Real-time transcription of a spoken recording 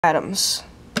Adams.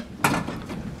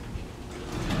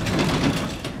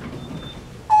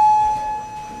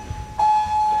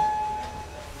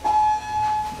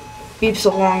 Beeps a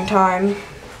long time.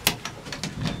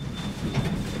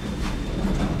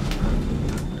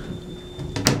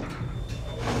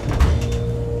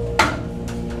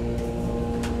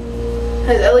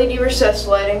 Has LED recessed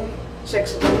lighting,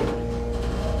 6 of them.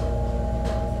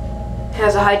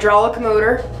 Has a hydraulic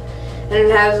motor, and it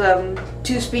has a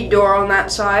 2-speed door on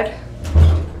that side.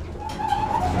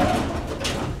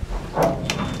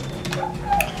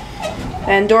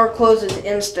 And door closes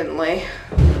instantly.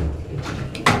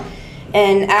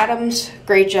 And Adams,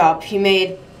 great job. He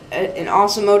made an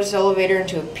awesome OTIS elevator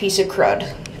into a piece of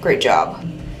crud. Great job.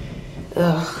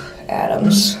 Ugh,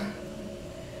 Adams.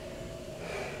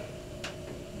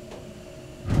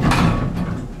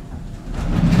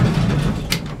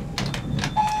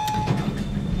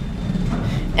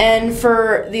 And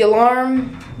for the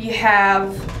alarm, you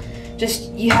have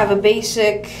a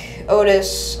basic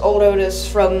OTIS, old OTIS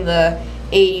from the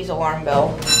 80s alarm bell.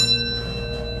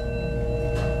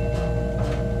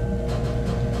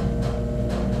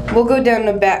 We'll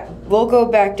go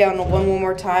back down to one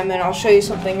more time, and I'll show you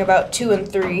something about 2 and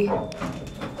 3.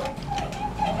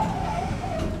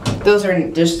 Those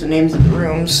are just the names of the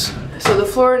rooms. So the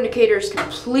floor indicator is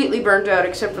completely burnt out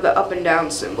except for the up and down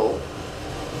symbol.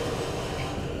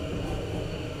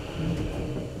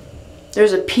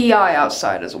 There's a PI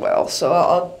outside as well, so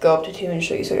I'll go up to 2 and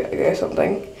show you guys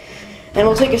something. And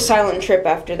we'll take a silent trip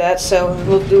after that, so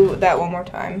we'll do that one more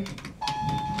time.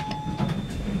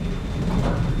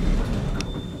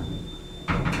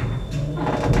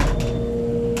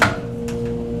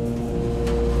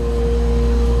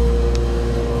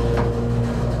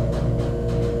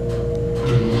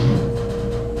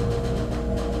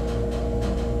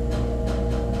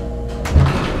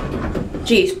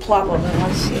 Geez, plop on them,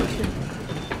 let's see.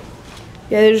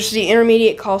 Yeah, there's the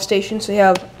intermediate call station, so you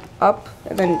have up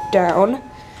and then down.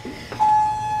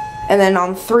 And then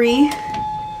on 3,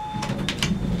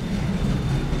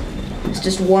 it's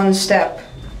just one step.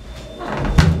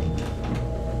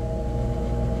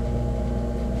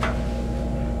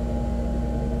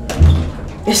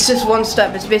 It's just one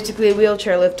step. It's basically a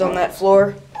wheelchair lift on that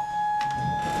floor.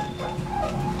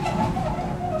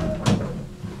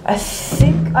 I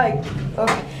think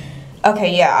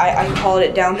okay, yeah, I called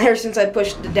it down there since I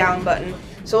pushed the down button.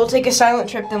 So we'll take a silent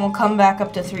trip, then we'll come back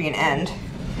up to 3 and end,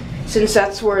 since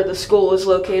that's where the school is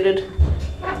located.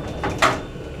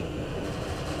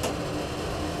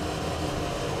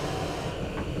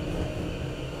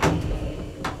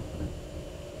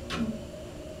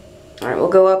 Alright, we'll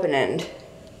go up and end.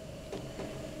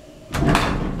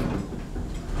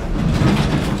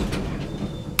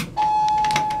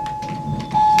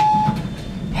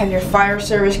 Have your fire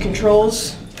service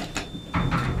controls.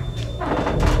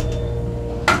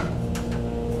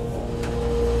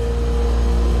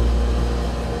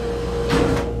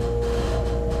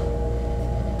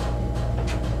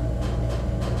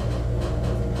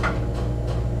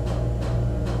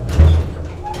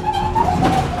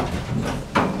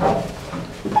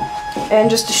 And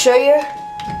just to show you,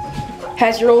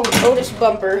 has your old OTIS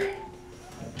bumper.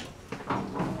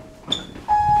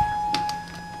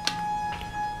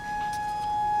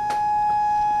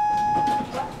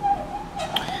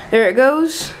 There it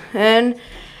goes, and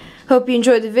hope you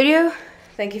enjoyed the video.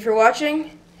 Thank you for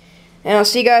watching, and I'll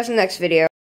see you guys in the next video.